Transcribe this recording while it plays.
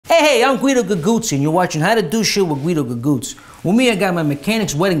Hey, I'm Guido Gaguzzi, and you're watching How to Do Shit with Guido Gagootz. With me, I got my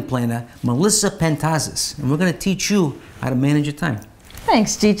mechanic's wedding planner, Melissa Pantazis, and we're gonna teach you how to manage your time.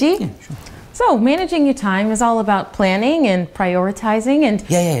 Thanks, Gigi. Yeah, sure. So, managing your time is all about planning and prioritizing and...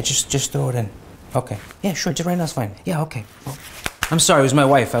 Yeah, just throw it in. Okay. Yeah, sure, just right now it's fine. Yeah, okay. Well, I'm sorry, it was my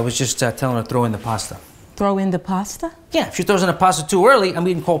wife. I was just telling her to throw in the pasta. Throw in the pasta? Yeah, if she throws in the pasta too early, I'm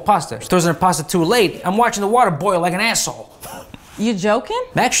eating cold pasta. If she throws in the pasta too late, I'm watching the water boil like an asshole. You joking?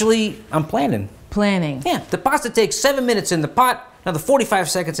 Actually, I'm planning. Planning? Yeah, the pasta takes 7 minutes in the pot, another 45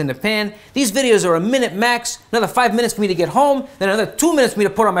 seconds in the pan. These videos are a minute max, another 5 minutes for me to get home, then another 2 minutes for me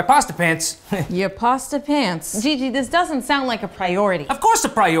to put on my pasta pants. Your pasta pants? Gigi, this doesn't sound like a priority. Of course a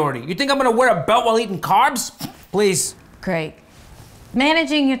priority. You think I'm gonna wear a belt while eating carbs? Please. Great.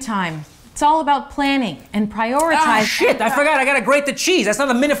 Managing your time. It's all about planning and prioritizing. Ah, shit, I forgot I gotta grate the cheese. That's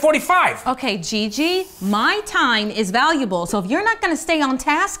another minute 45. Okay, Gigi, my time is valuable, so if you're not gonna stay on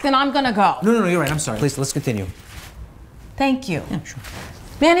task, then I'm gonna go. No, you're right, I'm sorry. Please, let's continue. Thank you. Yeah, sure.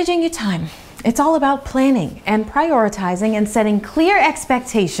 Managing your time. It's all about planning and prioritizing and setting clear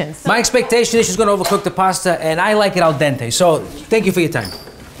expectations. My expectation is she's gonna overcook the pasta, and I like it al dente, so thank you for your time.